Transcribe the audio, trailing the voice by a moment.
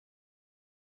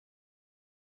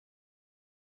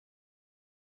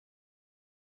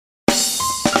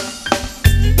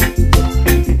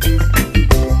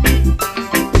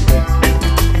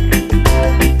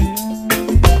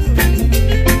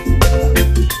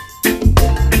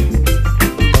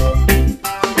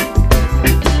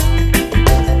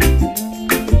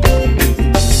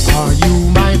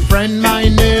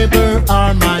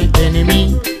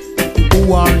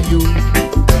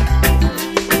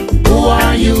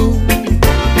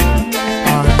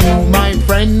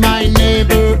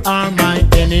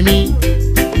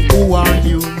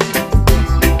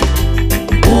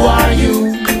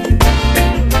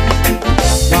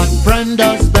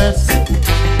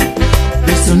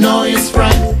know his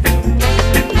friend.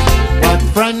 What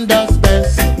friend does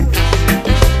best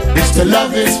is to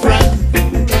love his friend.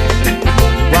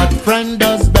 What friend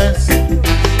does best?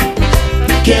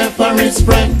 Care for his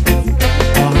friend.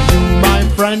 Are you my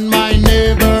friend, my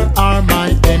neighbor, or my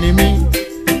enemy?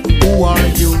 Who are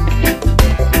you?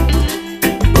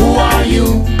 Who are you?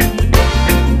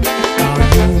 Are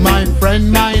you my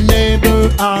friend, my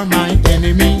neighbor, or my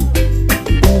enemy?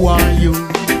 Who are you?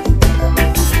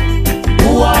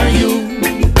 Who are you?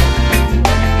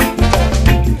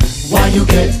 Why you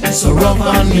get so rough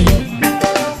on me?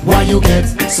 Why you get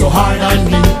so hard on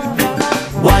me?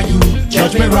 Why you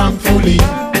judge me wrongfully?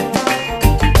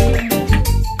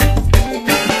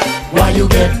 Why you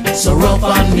get so rough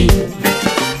on me?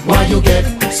 Why you get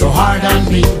so hard on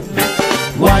me?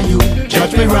 Why you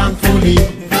judge me wrongfully?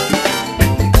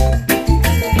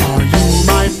 Are you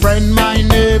my friend, my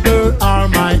neighbor, or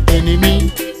my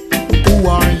enemy? Who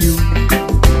are you?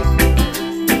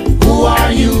 Who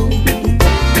are you?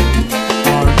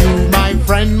 Are you my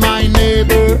friend, my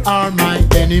neighbor, or my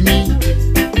enemy?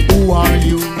 Who are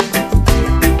you?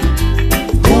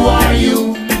 Who are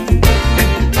you?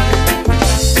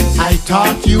 I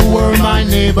thought you were my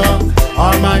neighbor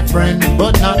or my friend,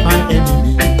 but not my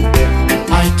enemy.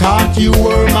 I thought you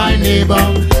were my neighbor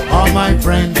or my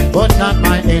friend, but not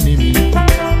my enemy.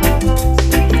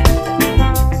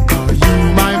 Are you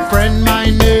my friend, my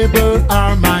neighbor,